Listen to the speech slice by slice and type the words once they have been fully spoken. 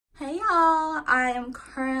y'all, I am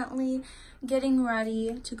currently getting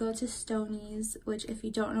ready to go to Stoney's, which if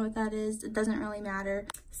you don't know what that is, it doesn't really matter.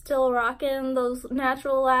 Still rocking those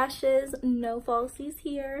natural lashes, no falsies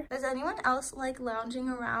here. Does anyone else like lounging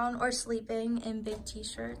around or sleeping in big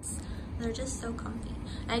t-shirts? They're just so comfy.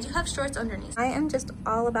 And I do have shorts underneath. I am just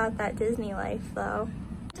all about that Disney life though.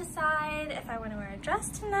 Decide if I want to wear a dress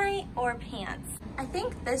tonight or pants. I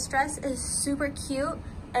think this dress is super cute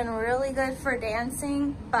and really good for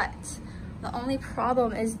dancing, but the only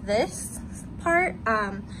problem is this part.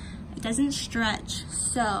 It doesn't stretch,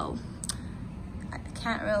 so I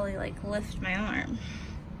can't really like lift my arm.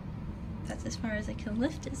 That's as far as I can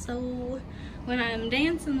lift it. So when I'm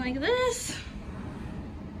dancing like this,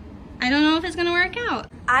 I don't know if it's gonna work out.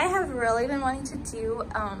 I have really been wanting to do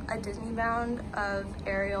a Disney bound of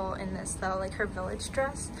Ariel in this though, like her village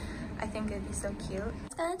dress. I think it'd be so cute.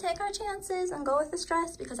 It's gonna take our chances and go with this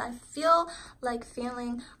dress because I feel like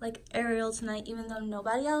feeling like Ariel tonight, even though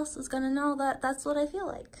nobody else is gonna know that that's what I feel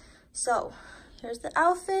like. So here's the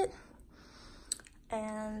outfit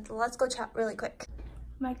and let's go chat really quick.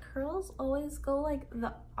 My curls always go like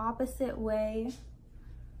the opposite way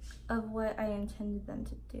of what I intended them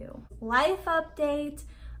to do. Life update,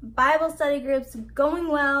 Bible study groups going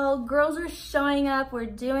well, girls are showing up, we're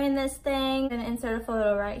doing this thing. I'm gonna insert a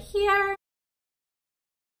photo right here.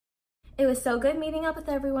 It was so good meeting up with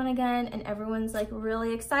everyone again, and everyone's like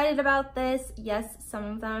really excited about this. Yes, some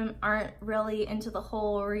of them aren't really into the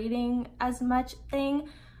whole reading as much thing,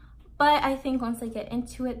 but I think once they get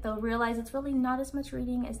into it, they'll realize it's really not as much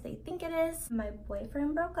reading as they think it is. My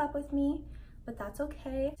boyfriend broke up with me, but that's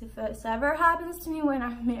okay. If this ever happens to me when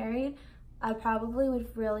I'm married, I probably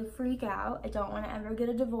would really freak out. I don't want to ever get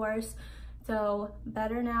a divorce, so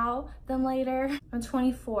better now than later. I'm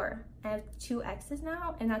 24. I have 2 exes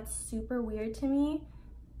now, and that's super weird to me,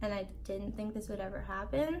 and I didn't think this would ever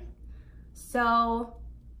happen. So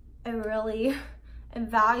I really am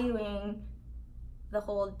valuing the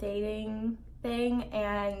whole dating thing,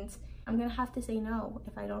 and I'm gonna have to say no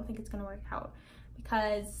if I don't think it's gonna work out,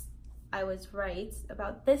 because I was right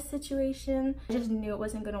about this situation. I just knew it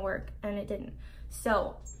wasn't gonna work and it didn't.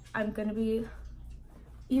 So I'm gonna be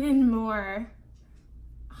even more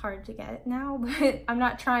hard to get now, but I'm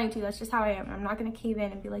not trying to. That's just how I am. I'm not gonna cave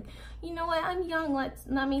in and be like, you know what, I'm young,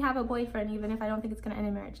 let me have a boyfriend even if I don't think it's gonna end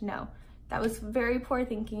in marriage. No, that was very poor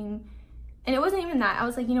thinking. And it wasn't even that. I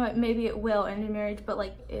was like, you know what, maybe it will end in marriage, but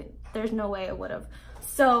like there's no way it would have.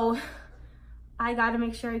 So I gotta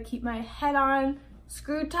make sure I keep my head on,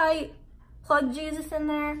 screwed tight, plug Jesus in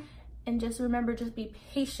there, and just remember, just be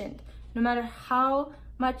patient. No matter how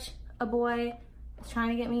much a boy is trying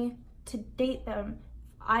to get me to date them,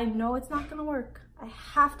 I know it's not gonna work. I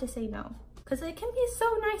have to say no, because it can be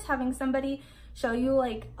so nice having somebody show you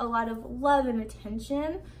like a lot of love and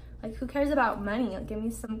attention. Like, who cares about money? Like, give me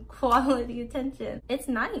some quality attention. It's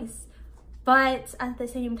nice, but at the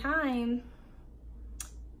same time,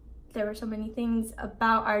 there were so many things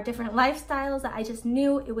about our different lifestyles that I just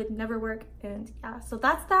knew it would never work. And yeah, so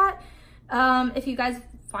that's that. If you guys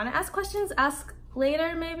want to ask questions, ask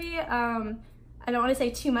later maybe. I don't want to say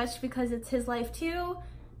too much because it's his life too,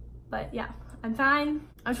 but yeah, I'm fine.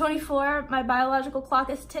 I'm 24, my biological clock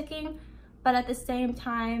is ticking, but at the same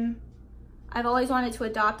time, I've always wanted to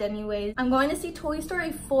adopt anyways. I'm going to see Toy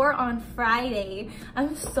Story 4 on Friday.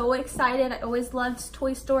 I'm so excited. I always loved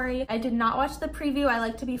Toy Story. I did not watch the preview. I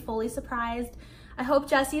like to be fully surprised. I hope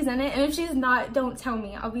Jessie's in it, and if she's not, don't tell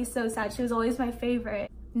me. I'll be so sad. She was always my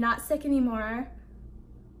favorite. Not sick anymore.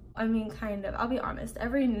 I mean, kind of. I'll be honest.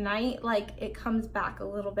 Every night, like, it comes back a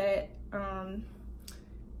little bit. I'm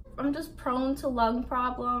just prone to lung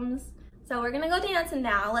problems. So we're gonna go dancing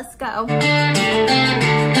now. Let's go.